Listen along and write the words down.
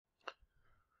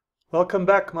Welcome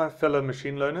back, my fellow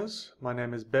machine learners. My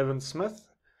name is Bevan Smith,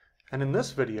 and in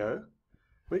this video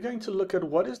we're going to look at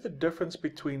what is the difference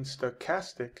between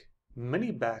stochastic,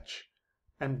 mini-batch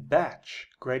and batch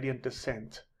gradient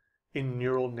descent in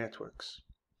neural networks.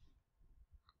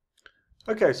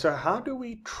 Okay, so how do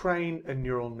we train a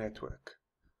neural network?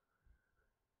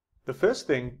 The first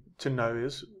thing to know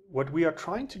is what we are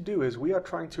trying to do is we are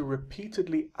trying to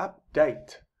repeatedly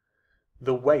update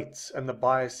the weights and the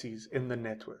biases in the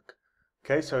network.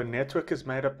 Okay, so a network is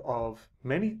made up of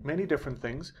many different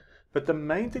things, but the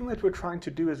main thing that we're trying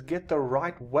to do is get the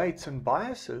right weights and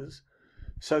biases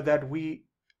so that we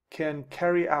can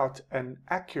carry out an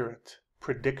accurate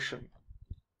prediction.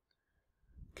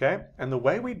 Okay, and the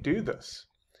way we do this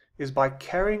is by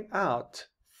carrying out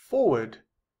forward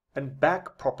and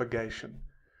back propagation.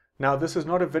 Now, this is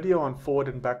not a video on forward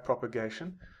and back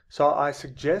propagation, so I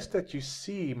suggest that you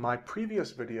see my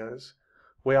previous videos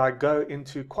where I go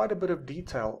into quite a bit of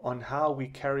detail on how we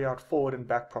carry out forward and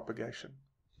back propagation.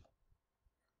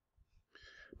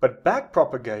 But back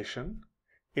propagation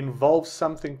involves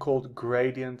something called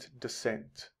gradient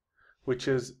descent, which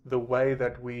is the way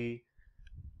that we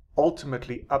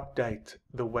ultimately update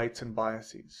the weights and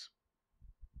biases.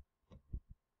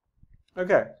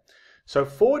 Okay, so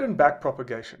forward and back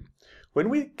propagation. When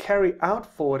we carry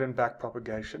out forward and back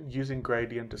propagation using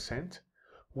gradient descent,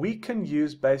 we can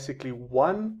use basically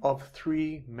one of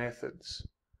three methods,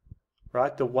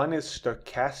 right? The one is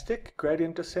stochastic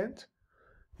gradient descent,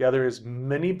 the other is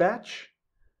mini-batch,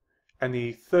 and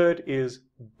the third is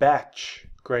batch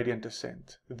gradient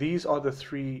descent. These are the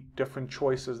three different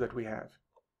choices that we have.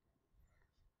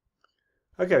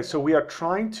 Okay, so we are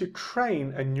trying to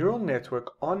train a neural network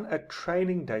on a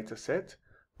training data set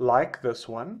like this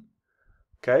one.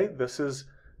 Okay, this is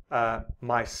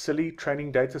my silly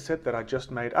training data set that I just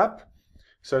made up.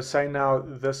 So say now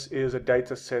this is a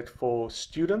data set for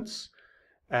students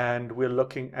and we're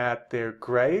looking at their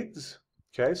grades.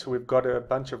 Okay, so we've got a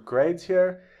bunch of grades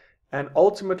here, and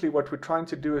ultimately what we're trying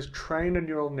to do is train a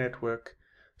neural network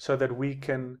so that we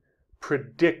can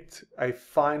predict a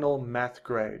final math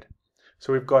grade.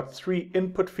 So we've got three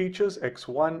input features,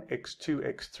 x1,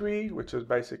 x2, x3, which is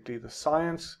basically the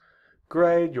science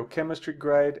grade, your chemistry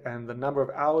grade, and the number of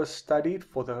hours studied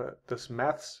for this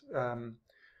maths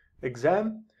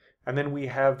exam. And then we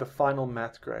have the final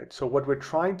math grade. So what we're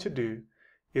trying to do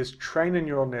is train a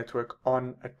neural network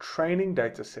on a training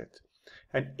data set.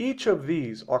 And each of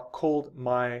these are called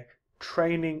my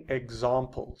training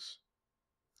examples.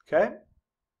 Okay?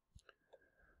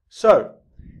 So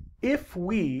if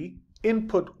we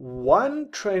input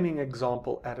one training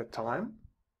example at a time,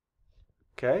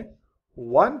 okay,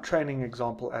 one training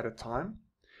example at a time,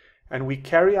 and we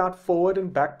carry out forward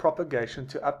and back propagation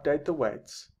to update the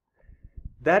weights,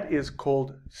 that is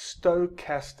called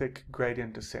stochastic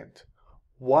gradient descent.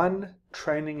 One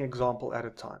training example at a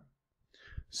time.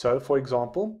 So for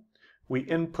example, we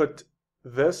input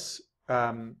this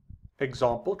training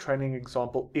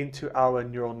example into our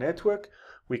neural network.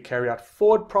 We carry out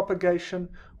forward propagation,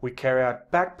 we carry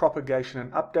out back propagation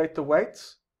and update the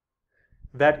weights.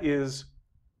 That is,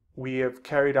 we have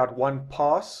carried out one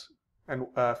pass and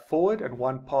forward and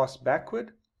one pass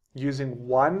backward using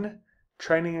one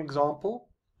training example.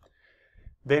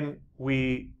 Then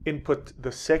we input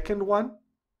the second one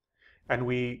and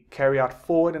we carry out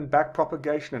forward and back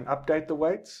propagation and update the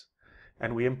weights.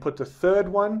 And we input the third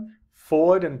one,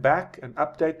 forward and back and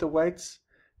update the weights.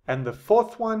 And the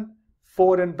fourth one,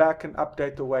 forward and back and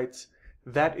update the weights.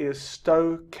 That is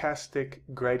stochastic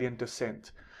gradient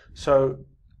descent. So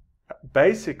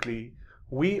basically,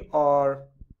 we are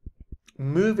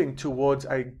moving towards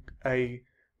a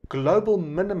global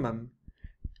minimum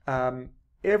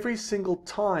every single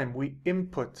time we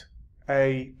input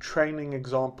a training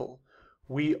example.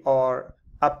 We are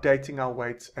updating our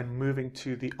weights and moving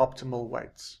to the optimal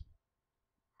weights.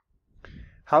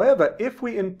 However, if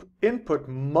we input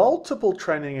multiple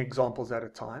training examples at a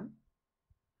time,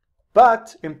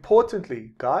 but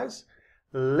importantly, guys,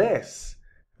 less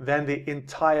than the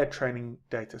entire training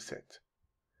data set.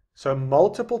 So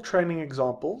multiple training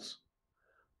examples,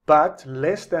 but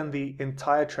less than the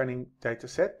entire training data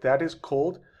set, that is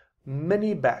called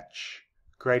mini-batch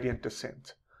gradient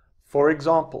descent. For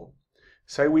example,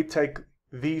 say we take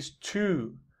these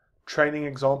two training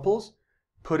examples,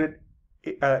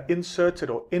 insert it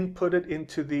or input it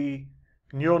into the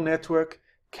neural network,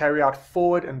 carry out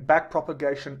forward and back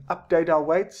propagation, update our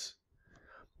weights,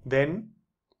 then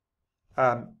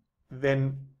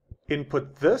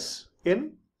input this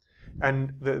in,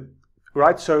 and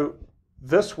so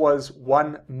this was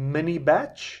one mini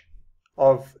batch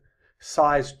of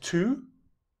size 2.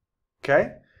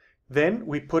 Okay, Then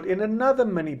we put in another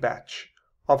mini batch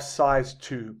of size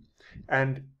 2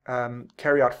 and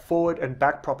carry out forward and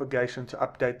back propagation to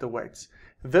update the weights.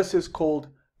 This is called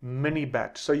mini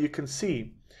batch. So you can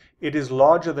see it is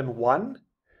larger than 1,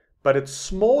 but it's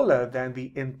smaller than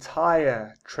the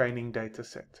entire training data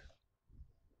set.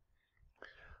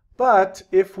 But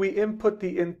if we input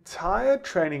the entire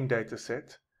training data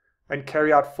set and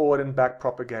carry out forward and back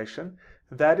propagation,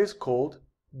 that is called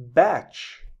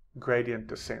batch gradient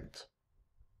descent.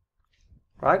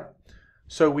 Right?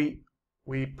 So we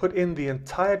put in the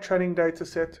entire training data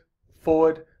set,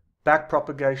 forward, back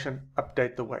propagation,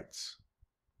 update the weights.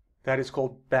 That is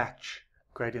called batch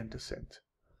gradient descent.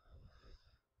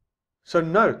 So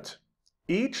note,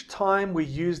 each time we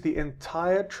use the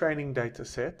entire training data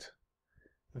set,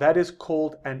 that is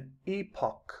called an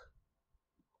epoch.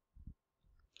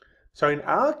 So in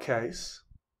our case,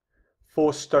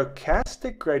 for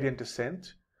stochastic gradient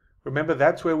descent, remember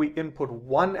that's where we input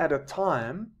one at a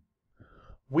time,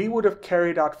 we would have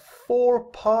carried out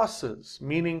 4 passes,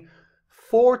 meaning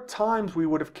 4 times we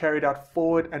would have carried out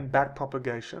forward and back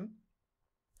propagation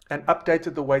and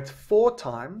updated the weights 4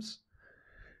 times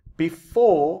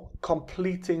before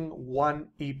completing one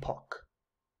epoch.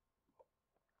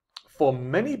 For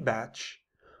mini batch,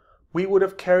 we would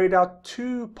have carried out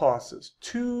 2 passes,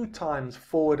 2 times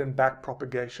forward and back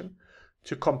propagation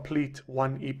to complete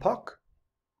one epoch.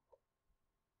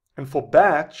 And for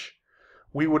batch,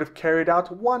 we would have carried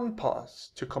out 1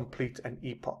 pass to complete an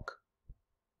epoch.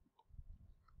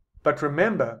 But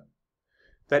remember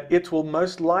that it will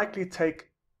most likely take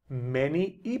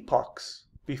many epochs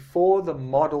before the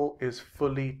model is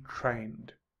fully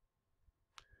trained.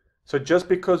 So just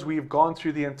because we've gone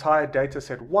through the entire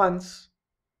dataset once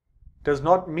does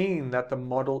not mean that the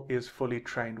model is fully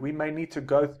trained. We may need to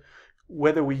go,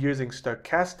 whether we're using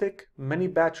stochastic, mini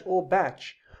batch or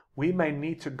batch, we may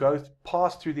need to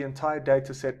pass through the entire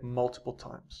dataset multiple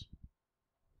times.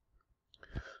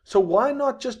 So why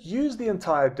not just use the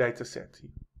entire dataset,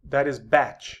 that is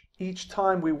batch, each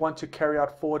time we want to carry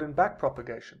out forward and back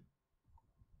propagation?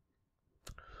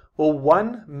 Well,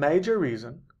 one major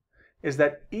reason is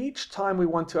that each time we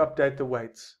want to update the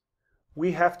weights,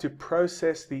 we have to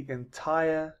process the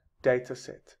entire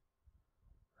dataset.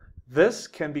 This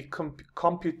can be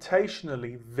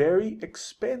computationally very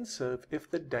expensive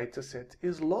if the dataset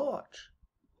is large.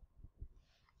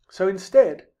 So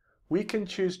instead, we can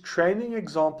choose training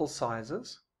example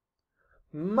sizes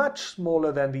much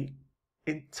smaller than the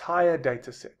entire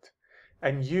dataset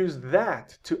and use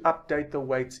that to update the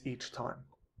weights each time.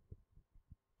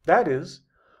 That is,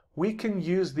 we can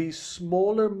use these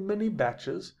smaller mini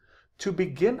batches to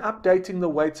begin updating the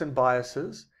weights and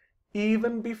biases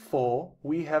even before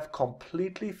we have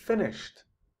completely finished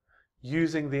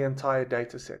using the entire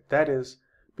dataset. That is,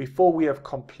 before we have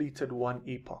completed one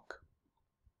epoch.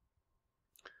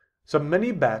 So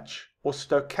mini batch or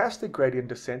stochastic gradient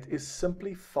descent is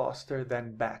simply faster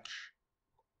than batch.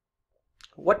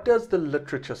 What does the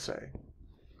literature say?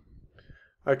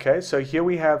 Okay, so here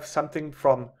we have something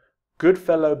from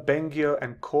Goodfellow, Bengio,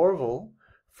 and Corville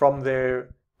from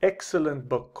their excellent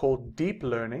book called Deep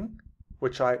Learning,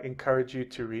 which I encourage you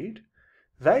to read.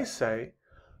 They say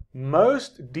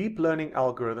most deep learning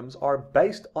algorithms are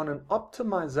based on an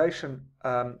optimization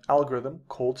algorithm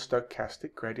called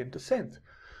stochastic gradient descent.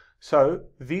 So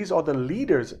these are the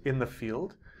leaders in the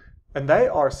field, and they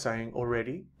are saying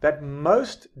already that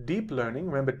most deep learning,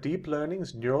 remember deep learning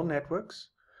is neural networks,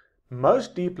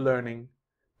 most deep learning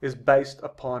is based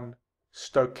upon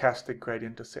stochastic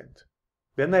gradient descent.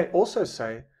 Then they also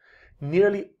say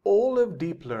nearly all of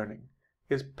deep learning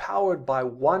is powered by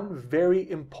one very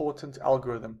important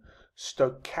algorithm,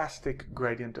 stochastic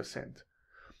gradient descent.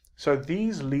 So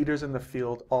these leaders in the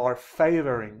field are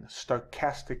favoring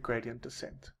stochastic gradient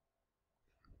descent.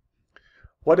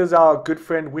 What does our good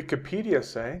friend Wikipedia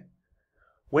say?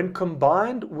 When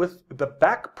combined with the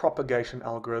back propagation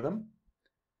algorithm,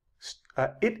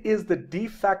 it is the de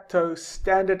facto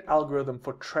standard algorithm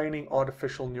for training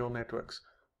artificial neural networks.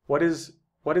 What is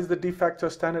the de facto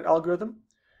standard algorithm?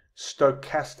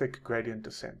 Stochastic gradient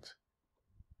descent.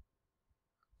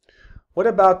 What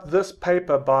about this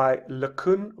paper by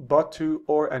Lecun, Botu,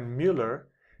 Orr, and Mueller?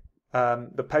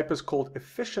 The paper is called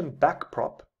Efficient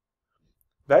BackProp.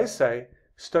 They say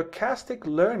stochastic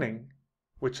learning,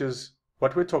 which is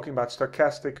what we're talking about,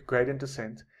 stochastic gradient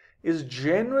descent, is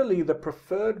generally the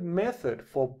preferred method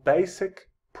for basic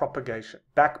propagation,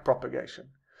 back propagation.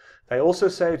 They also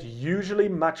say it's usually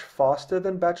much faster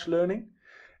than batch learning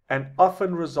and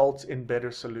often results in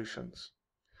better solutions.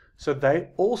 So they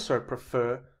also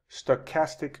prefer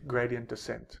stochastic gradient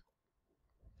descent.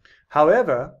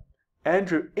 However,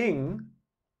 Andrew Ng,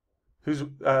 who's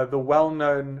the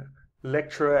well-known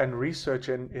lecturer and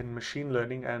researcher in machine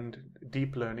learning and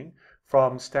deep learning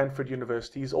from Stanford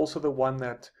University, is also the one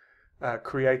that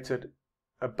created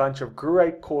a bunch of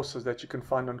great courses that you can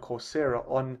find on Coursera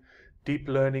on deep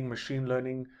learning, machine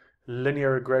learning,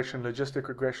 linear regression, logistic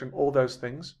regression, all those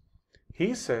things.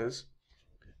 He says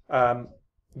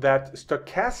that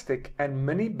stochastic and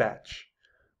mini-batch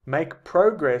make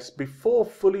progress before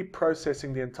fully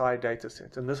processing the entire data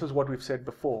set. And this is what we've said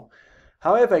before.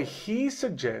 However, he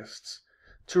suggests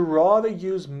to rather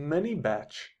use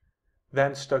mini-batch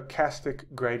than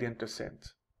stochastic gradient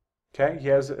descent. Okay, he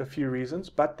has a few reasons,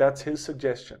 but that's his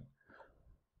suggestion.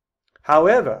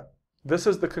 However, this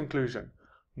is the conclusion.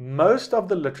 Most of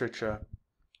the literature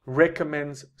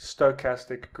recommends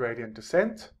stochastic gradient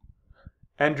descent.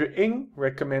 Andrew Ng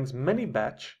recommends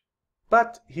mini-batch,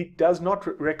 but he does not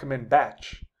recommend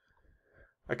batch.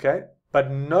 Okay, but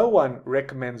no one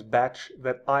recommends batch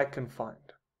that I can find.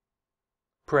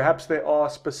 Perhaps there are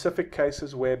specific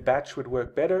cases where batch would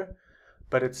work better,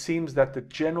 but it seems that the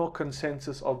general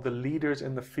consensus of the leaders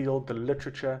in the field, the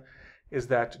literature, is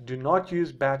that do not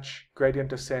use batch gradient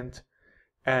descent,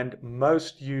 and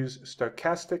most use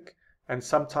stochastic, and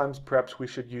sometimes perhaps we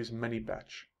should use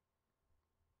mini-batch.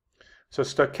 So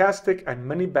stochastic and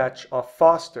mini-batch are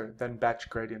faster than batch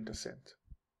gradient descent.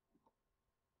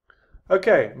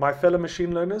 Okay, my fellow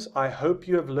machine learners, I hope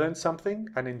you have learned something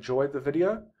and enjoyed the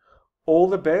video. All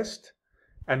the best,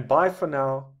 and bye for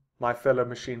now, my fellow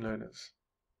machine learners.